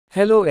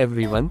Hello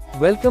everyone,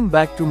 welcome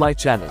back to my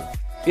channel.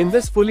 In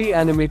this fully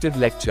animated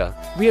lecture,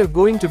 we are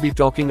going to be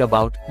talking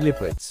about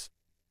lipids.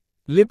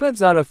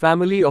 Lipids are a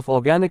family of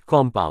organic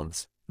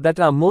compounds that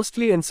are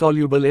mostly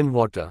insoluble in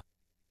water.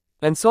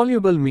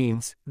 Insoluble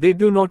means they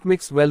do not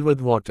mix well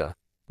with water,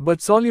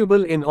 but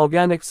soluble in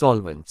organic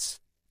solvents.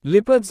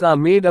 Lipids are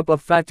made up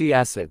of fatty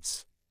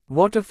acids.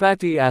 What are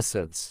fatty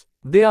acids?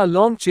 They are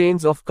long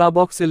chains of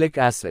carboxylic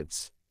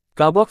acids.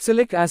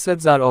 Carboxylic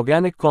acids are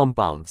organic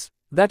compounds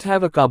that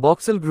have a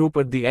carboxyl group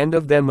at the end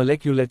of their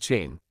molecular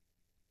chain.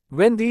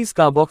 When these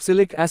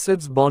carboxylic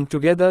acids bond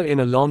together in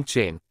a long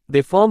chain,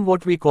 they form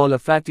what we call a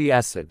fatty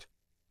acid.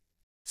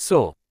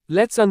 So,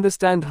 let's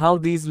understand how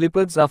these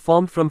lipids are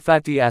formed from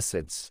fatty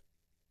acids.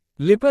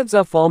 Lipids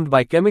are formed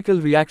by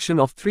chemical reaction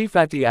of three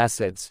fatty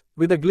acids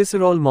with a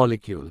glycerol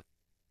molecule.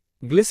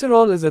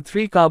 Glycerol is a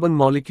 3-carbon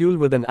molecule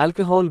with an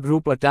alcohol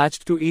group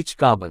attached to each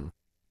carbon.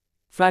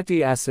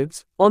 Fatty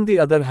acids, on the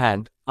other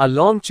hand, are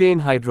long-chain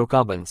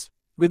hydrocarbons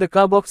with a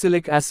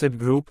carboxylic acid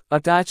group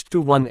attached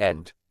to one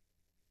end.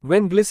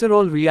 When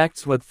glycerol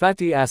reacts with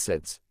fatty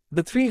acids,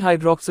 the 3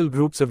 hydroxyl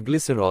groups of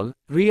glycerol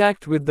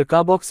react with the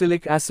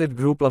carboxylic acid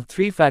group of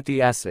 3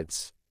 fatty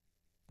acids.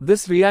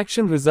 This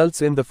reaction results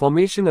in the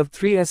formation of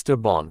 3 ester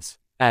bonds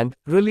and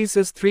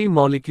releases 3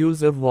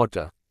 molecules of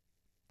water.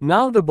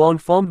 Now the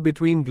bond formed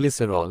between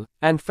glycerol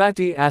and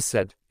fatty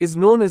acid is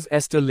known as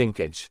ester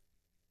linkage.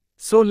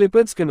 So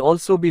lipids can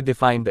also be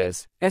defined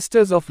as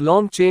esters of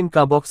long-chain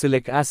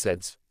carboxylic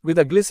acids with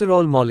a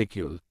glycerol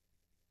molecule.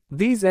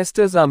 These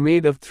esters are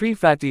made of 3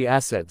 fatty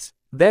acids,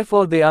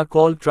 therefore they are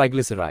called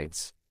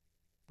triglycerides.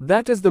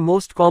 That is the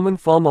most common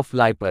form of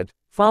lipid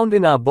found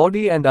in our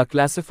body and are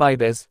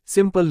classified as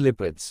simple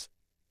lipids.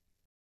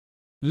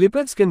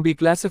 Lipids can be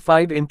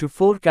classified into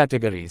 4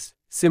 categories: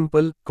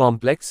 simple,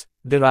 complex,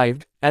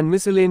 derived, and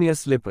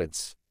miscellaneous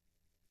lipids.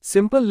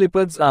 Simple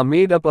lipids are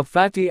made up of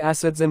fatty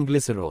acids and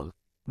glycerol.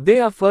 They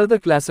are further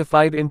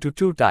classified into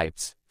 2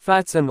 types,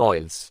 fats and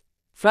oils.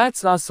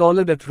 Fats are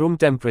solid at room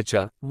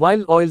temperature,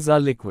 while oils are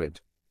liquid.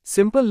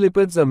 Simple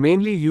lipids are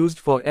mainly used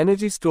for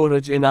energy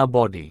storage in our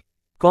body.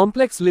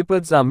 Complex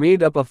lipids are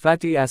made up of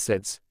fatty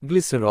acids,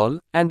 glycerol,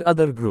 and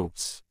other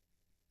groups,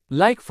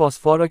 like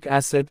phosphoric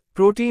acid,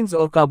 proteins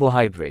or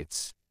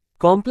carbohydrates.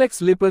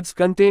 Complex lipids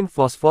contain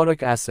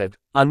phosphoric acid,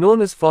 are known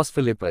as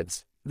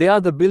phospholipids. They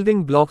are the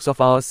building blocks of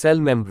our cell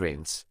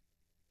membranes.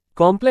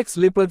 Complex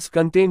lipids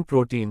contain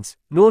proteins,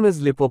 known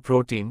as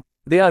lipoprotein.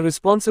 They are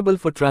responsible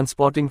for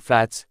transporting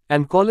fats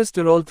and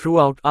cholesterol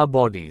throughout our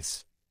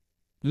bodies.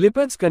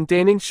 Lipids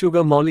containing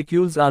sugar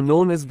molecules are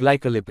known as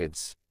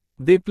glycolipids.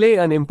 They play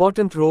an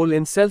important role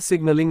in cell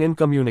signaling and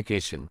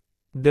communication.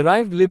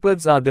 Derived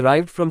lipids are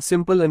derived from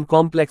simple and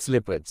complex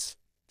lipids.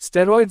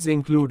 Steroids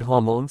include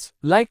hormones,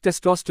 like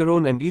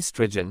testosterone and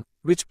estrogen,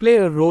 which play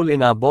a role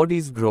in our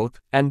body's growth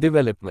and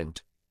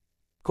development.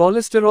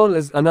 Cholesterol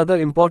is another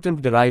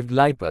important derived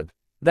lipid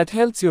that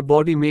helps your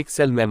body make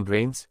cell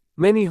membranes,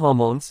 many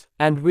hormones,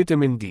 and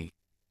vitamin D.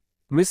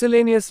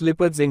 Miscellaneous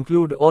lipids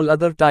include all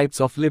other types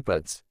of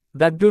lipids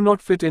that do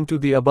not fit into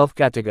the above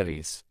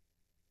categories.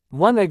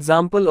 One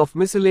example of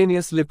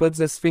miscellaneous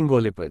lipids is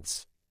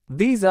sphingolipids.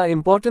 These are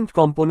important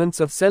components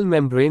of cell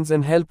membranes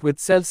and help with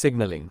cell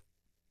signaling.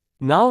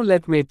 Now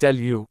let me tell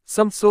you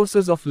some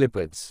sources of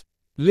lipids.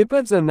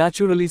 Lipids are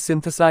naturally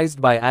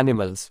synthesized by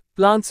animals,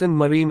 plants and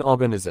marine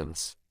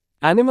organisms.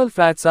 Animal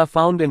fats are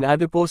found in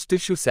adipose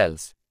tissue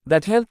cells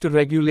that help to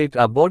regulate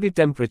our body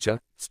temperature,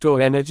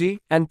 store energy,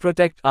 and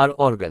protect our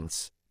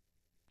organs.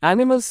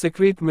 Animals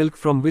secrete milk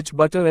from which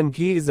butter and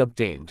ghee is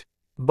obtained.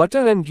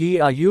 Butter and ghee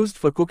are used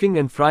for cooking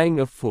and frying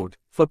of food,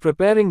 for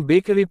preparing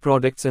bakery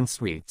products and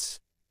sweets.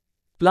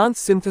 Plants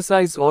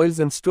synthesize oils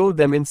and store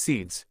them in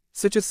seeds,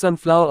 such as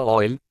sunflower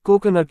oil,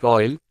 coconut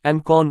oil,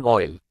 and corn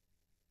oil.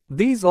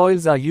 These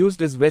oils are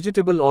used as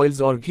vegetable oils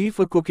or ghee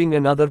for cooking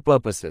and other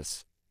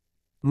purposes.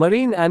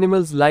 Marine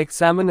animals like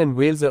salmon and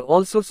whales are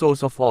also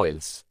source of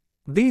oils.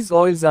 These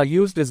oils are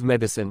used as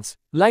medicines,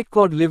 like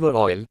cod liver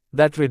oil,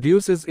 that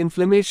reduces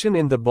inflammation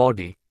in the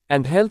body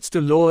and helps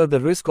to lower the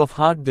risk of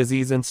heart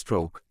disease and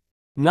stroke.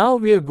 Now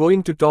we are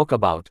going to talk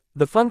about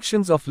the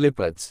functions of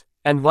lipids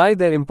and why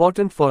they're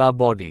important for our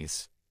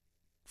bodies.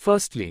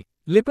 Firstly,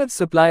 lipids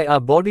supply our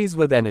bodies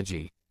with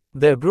energy.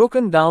 They're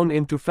broken down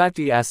into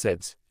fatty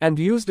acids and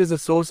used as a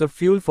source of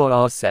fuel for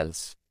our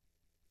cells.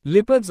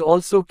 Lipids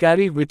also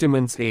carry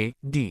vitamins A,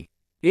 D,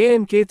 A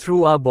and K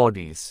through our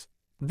bodies.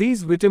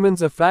 These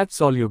vitamins are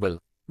fat-soluble,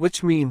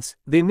 which means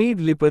they need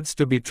lipids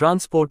to be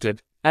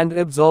transported and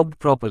absorbed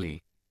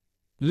properly.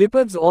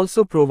 Lipids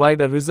also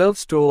provide a reserve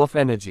store of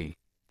energy.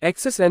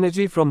 Excess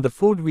energy from the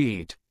food we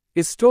eat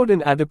is stored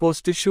in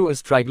adipose tissue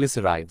as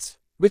triglycerides,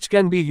 which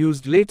can be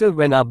used later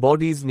when our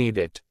bodies need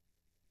it.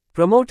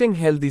 Promoting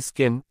healthy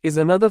skin is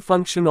another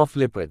function of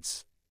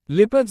lipids.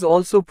 Lipids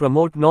also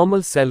promote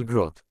normal cell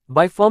growth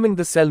by forming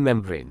the cell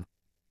membrane.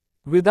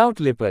 Without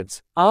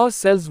lipids, our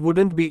cells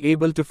wouldn't be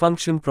able to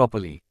function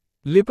properly.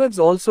 Lipids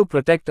also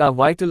protect our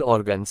vital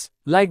organs,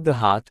 like the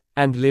heart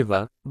and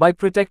liver, by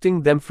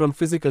protecting them from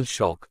physical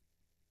shock.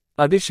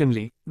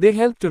 Additionally, they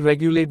help to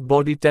regulate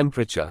body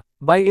temperature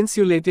by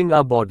insulating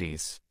our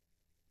bodies.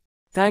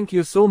 Thank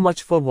you so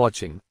much for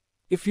watching.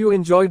 If you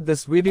enjoyed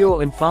this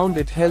video and found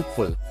it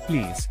helpful,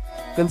 please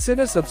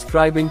consider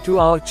subscribing to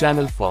our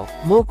channel for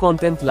more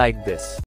content like this.